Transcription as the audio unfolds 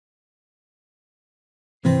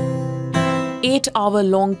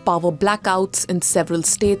8-hour-long power blackouts in several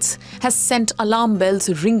states has sent alarm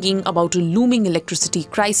bells ringing about a looming electricity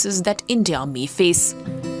crisis that India may face.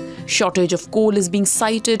 Shortage of coal is being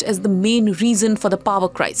cited as the main reason for the power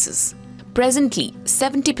crisis. Presently,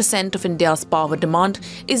 70% of India's power demand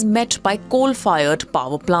is met by coal-fired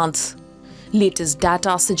power plants. Latest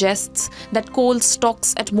data suggests that coal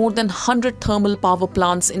stocks at more than 100 thermal power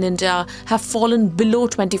plants in India have fallen below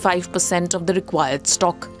 25% of the required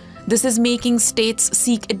stock. This is making states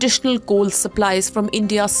seek additional coal supplies from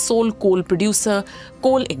India's sole coal producer,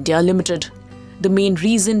 Coal India Limited. The main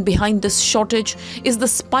reason behind this shortage is the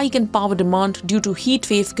spike in power demand due to heat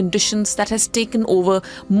wave conditions that has taken over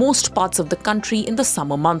most parts of the country in the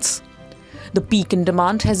summer months. The peak in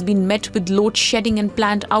demand has been met with load shedding and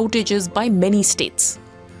planned outages by many states.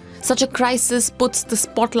 Such a crisis puts the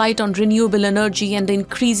spotlight on renewable energy and the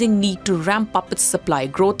increasing need to ramp up its supply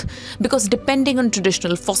growth, because depending on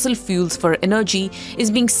traditional fossil fuels for energy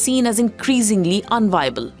is being seen as increasingly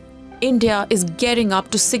unviable. India is gearing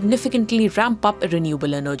up to significantly ramp up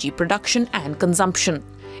renewable energy production and consumption.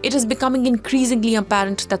 It is becoming increasingly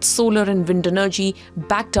apparent that solar and wind energy,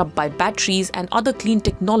 backed up by batteries and other clean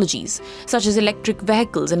technologies such as electric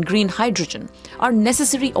vehicles and green hydrogen, are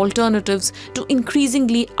necessary alternatives to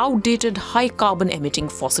increasingly outdated high-carbon emitting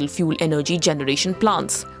fossil fuel energy generation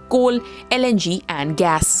plants, coal, LNG and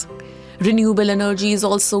gas. Renewable energy is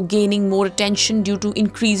also gaining more attention due to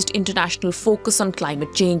increased international focus on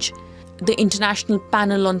climate change. The International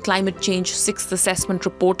Panel on Climate Change 6th Assessment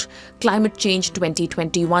Report, Climate Change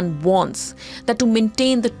 2021, warns that to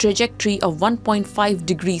maintain the trajectory of 1.5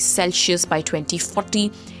 degrees Celsius by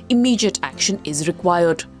 2040, immediate action is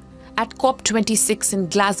required. At COP26 in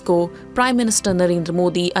Glasgow, Prime Minister Narendra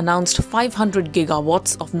Modi announced 500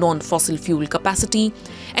 gigawatts of non-fossil fuel capacity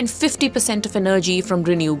and 50% of energy from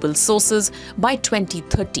renewable sources by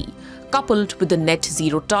 2030, coupled with the net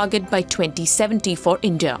zero target by 2070 for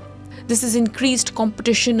India. This has increased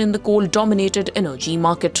competition in the coal-dominated energy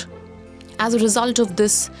market. As a result of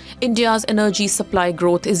this, India's energy supply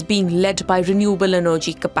growth is being led by renewable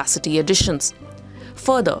energy capacity additions.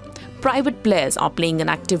 Further, private players are playing an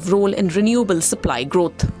active role in renewable supply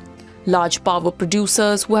growth. Large power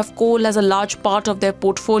producers who have coal as a large part of their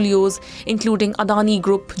portfolios, including Adani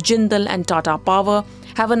Group, Jindal and Tata Power,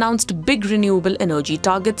 have announced big renewable energy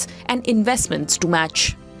targets and investments to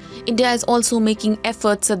match. India is also making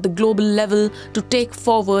efforts at the global level to take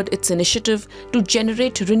forward its initiative to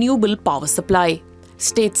generate renewable power supply.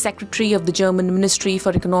 State Secretary of the German Ministry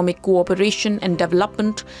for Economic Cooperation and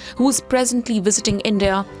Development, who is presently visiting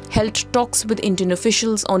India, held talks with Indian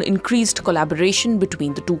officials on increased collaboration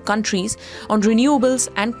between the two countries on renewables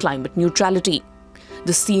and climate neutrality.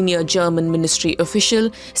 The senior German ministry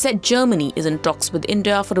official said Germany is in talks with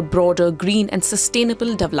India for a broader green and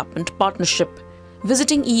sustainable development partnership.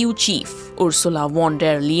 Visiting EU chief Ursula von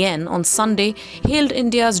der Leyen on Sunday hailed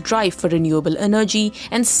India's drive for renewable energy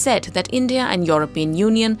and said that India and European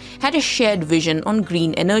Union had a shared vision on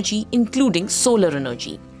green energy, including solar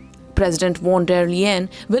energy. President von der Leyen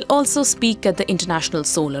will also speak at the International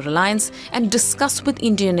Solar Alliance and discuss with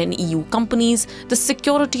Indian and EU companies the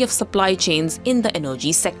security of supply chains in the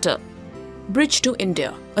energy sector. Bridge to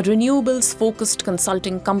India, a renewables-focused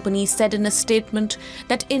consulting company, said in a statement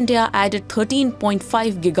that India added 13.5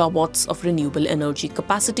 gigawatts of renewable energy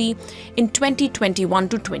capacity in 2021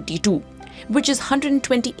 to 22, which is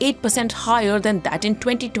 128% higher than that in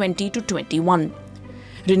 2020 to 21.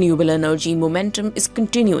 Renewable energy momentum is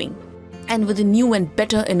continuing, and with the new and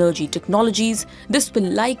better energy technologies, this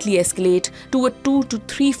will likely escalate to a 2 to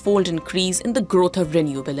 3-fold increase in the growth of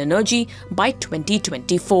renewable energy by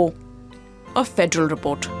 2024. A Federal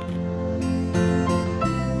Report.